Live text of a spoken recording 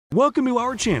Welcome to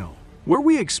our channel, where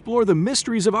we explore the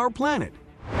mysteries of our planet.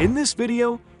 In this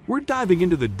video, we're diving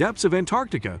into the depths of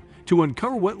Antarctica to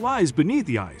uncover what lies beneath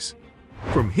the ice.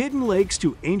 From hidden lakes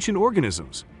to ancient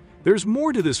organisms, there's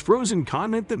more to this frozen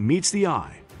continent that meets the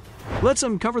eye. Let's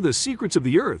uncover the secrets of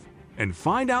the Earth and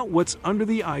find out what's under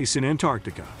the ice in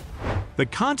Antarctica. The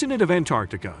continent of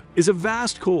Antarctica is a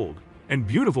vast, cold, and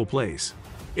beautiful place.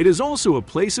 It is also a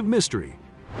place of mystery,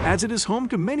 as it is home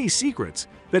to many secrets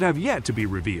that have yet to be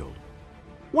revealed.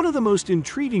 One of the most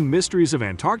intriguing mysteries of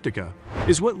Antarctica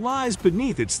is what lies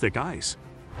beneath its thick ice.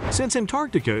 Since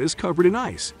Antarctica is covered in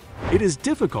ice, it is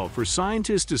difficult for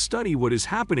scientists to study what is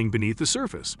happening beneath the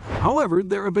surface. However,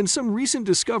 there have been some recent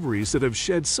discoveries that have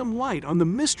shed some light on the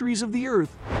mysteries of the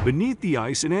Earth beneath the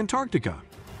ice in Antarctica.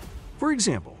 For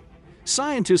example,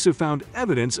 scientists have found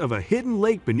evidence of a hidden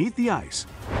lake beneath the ice.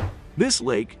 This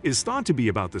lake is thought to be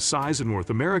about the size of North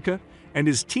America and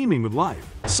is teeming with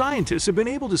life. Scientists have been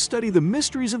able to study the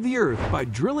mysteries of the Earth by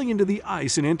drilling into the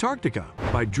ice in Antarctica.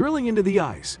 By drilling into the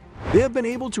ice, they have been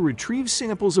able to retrieve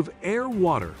samples of air,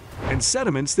 water, and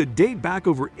sediments that date back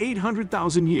over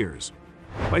 800,000 years.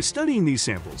 By studying these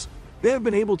samples, they have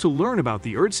been able to learn about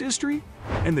the Earth's history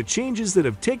and the changes that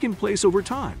have taken place over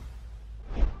time.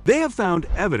 They have found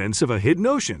evidence of a hidden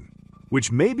ocean, which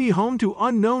may be home to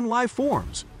unknown life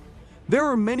forms. There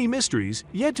are many mysteries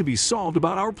yet to be solved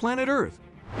about our planet Earth,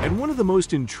 and one of the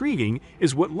most intriguing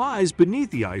is what lies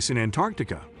beneath the ice in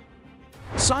Antarctica.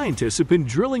 Scientists have been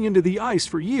drilling into the ice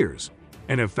for years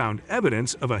and have found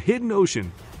evidence of a hidden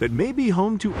ocean that may be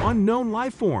home to unknown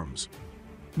life forms.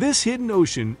 This hidden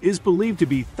ocean is believed to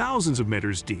be thousands of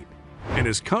meters deep and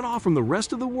is cut off from the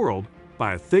rest of the world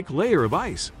by a thick layer of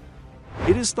ice.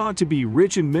 It is thought to be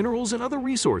rich in minerals and other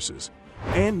resources,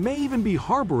 and may even be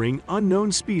harboring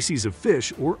unknown species of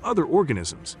fish or other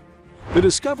organisms. The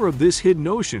discovery of this hidden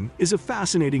ocean is a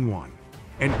fascinating one,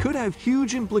 and could have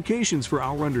huge implications for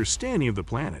our understanding of the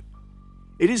planet.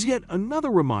 It is yet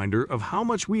another reminder of how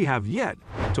much we have yet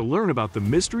to learn about the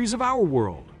mysteries of our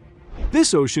world.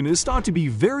 This ocean is thought to be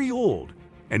very old,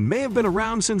 and may have been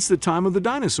around since the time of the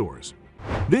dinosaurs.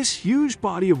 This huge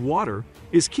body of water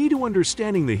is key to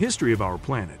understanding the history of our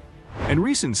planet, and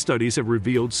recent studies have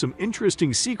revealed some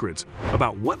interesting secrets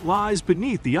about what lies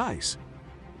beneath the ice.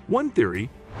 One theory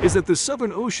is that the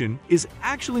Southern Ocean is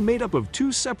actually made up of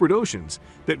two separate oceans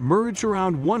that merged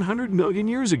around 100 million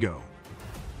years ago.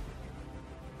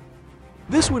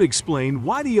 This would explain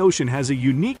why the ocean has a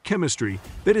unique chemistry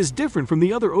that is different from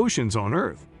the other oceans on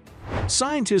Earth.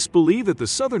 Scientists believe that the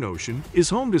Southern Ocean is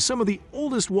home to some of the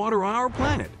oldest water on our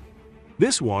planet.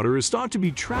 This water is thought to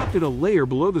be trapped in a layer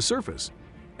below the surface,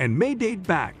 and may date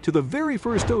back to the very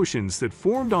first oceans that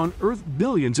formed on Earth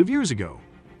billions of years ago.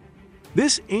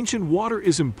 This ancient water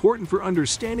is important for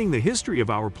understanding the history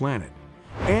of our planet,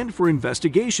 and for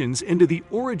investigations into the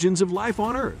origins of life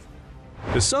on Earth.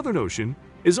 The Southern Ocean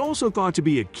is also thought to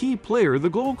be a key player in the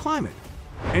global climate,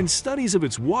 and studies of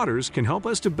its waters can help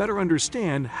us to better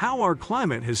understand how our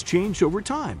climate has changed over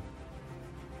time.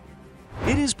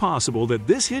 It is possible that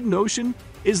this hidden ocean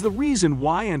is the reason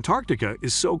why Antarctica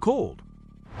is so cold.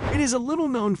 It is a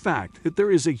little-known fact that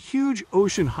there is a huge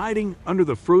ocean hiding under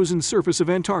the frozen surface of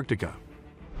Antarctica.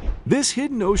 This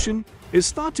hidden ocean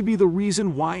is thought to be the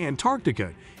reason why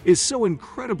Antarctica is so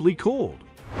incredibly cold.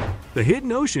 The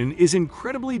hidden ocean is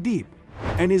incredibly deep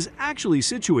and is actually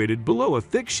situated below a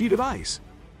thick sheet of ice.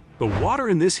 The water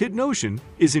in this hidden ocean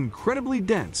is incredibly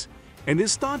dense and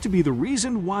is thought to be the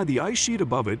reason why the ice sheet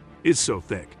above it is so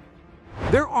thick.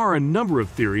 There are a number of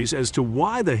theories as to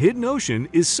why the hidden ocean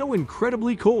is so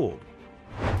incredibly cold.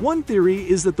 One theory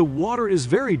is that the water is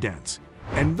very dense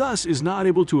and thus is not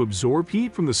able to absorb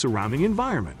heat from the surrounding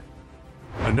environment.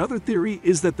 Another theory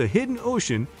is that the hidden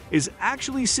ocean is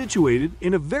actually situated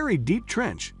in a very deep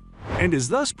trench and is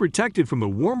thus protected from the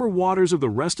warmer waters of the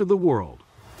rest of the world.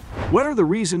 Whatever the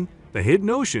reason, the hidden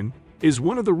ocean is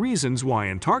one of the reasons why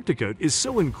Antarctica is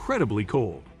so incredibly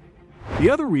cold. The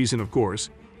other reason, of course,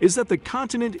 is that the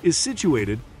continent is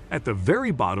situated at the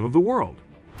very bottom of the world,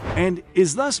 and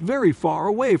is thus very far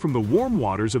away from the warm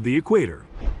waters of the equator.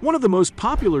 One of the most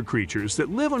popular creatures that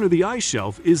live under the ice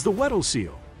shelf is the Weddell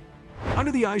seal.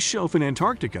 Under the ice shelf in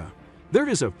Antarctica, there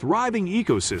is a thriving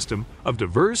ecosystem of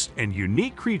diverse and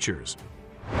unique creatures.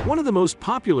 One of the most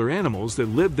popular animals that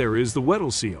live there is the Weddell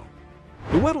seal.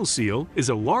 The Weddell seal is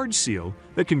a large seal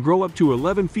that can grow up to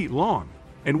 11 feet long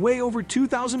and weigh over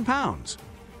 2,000 pounds.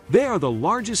 They are the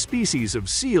largest species of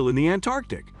seal in the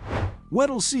Antarctic.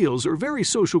 Weddell seals are very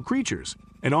social creatures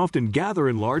and often gather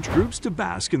in large groups to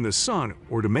bask in the sun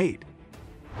or to mate.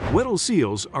 Weddell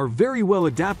seals are very well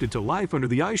adapted to life under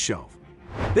the ice shelf.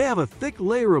 They have a thick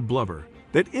layer of blubber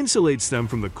that insulates them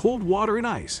from the cold water and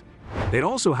ice. They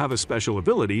also have a special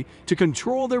ability to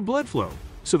control their blood flow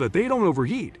so that they don't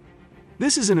overheat.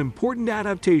 This is an important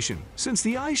adaptation since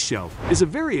the ice shelf is a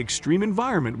very extreme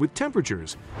environment with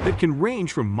temperatures that can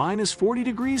range from -40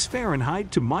 degrees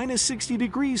Fahrenheit to -60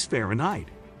 degrees Fahrenheit.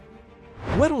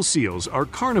 Weddell seals are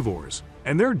carnivores,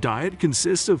 and their diet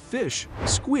consists of fish,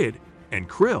 squid, and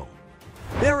krill.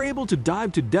 They are able to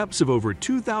dive to depths of over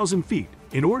 2,000 feet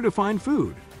in order to find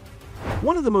food.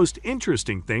 One of the most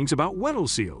interesting things about Weddell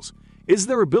seals is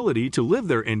their ability to live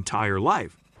their entire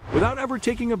life without ever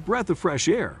taking a breath of fresh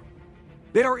air.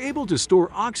 They are able to store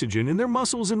oxygen in their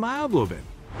muscles and myoglobin,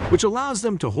 which allows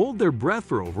them to hold their breath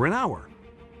for over an hour.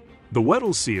 The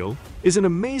Weddell seal is an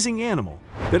amazing animal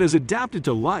that has adapted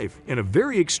to life in a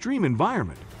very extreme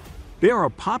environment. They are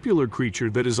a popular creature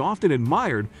that is often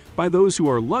admired by those who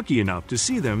are lucky enough to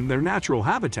see them in their natural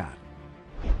habitat.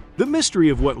 The mystery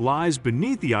of what lies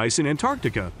beneath the ice in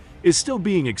Antarctica is still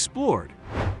being explored,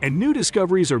 and new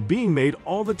discoveries are being made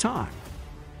all the time.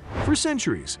 For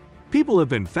centuries, people have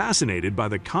been fascinated by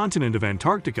the continent of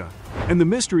Antarctica and the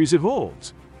mysteries it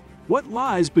holds. What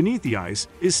lies beneath the ice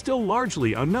is still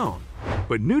largely unknown,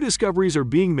 but new discoveries are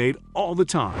being made all the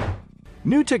time.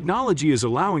 New technology is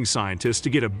allowing scientists to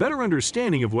get a better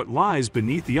understanding of what lies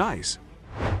beneath the ice.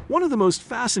 One of the most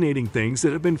fascinating things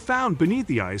that have been found beneath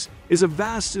the ice is a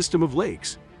vast system of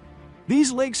lakes.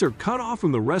 These lakes are cut off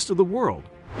from the rest of the world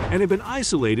and have been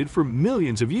isolated for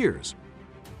millions of years.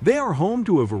 They are home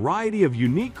to a variety of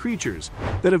unique creatures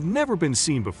that have never been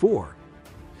seen before.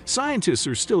 Scientists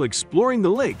are still exploring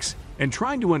the lakes and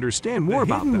trying to understand more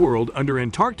about them. The hidden world under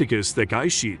Antarctica's thick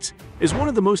ice sheets is one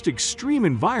of the most extreme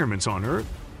environments on Earth.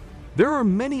 There are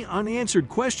many unanswered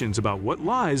questions about what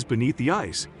lies beneath the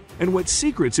ice and what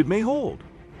secrets it may hold.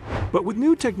 But with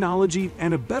new technology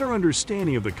and a better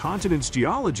understanding of the continent's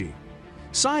geology,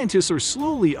 scientists are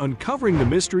slowly uncovering the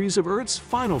mysteries of Earth's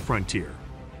final frontier.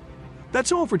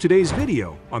 That's all for today's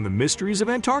video on the mysteries of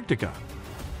Antarctica.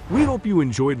 We hope you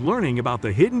enjoyed learning about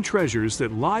the hidden treasures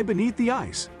that lie beneath the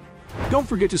ice. Don't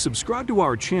forget to subscribe to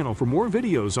our channel for more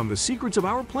videos on the secrets of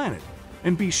our planet,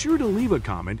 and be sure to leave a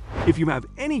comment if you have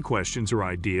any questions or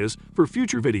ideas for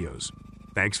future videos.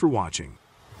 Thanks for watching.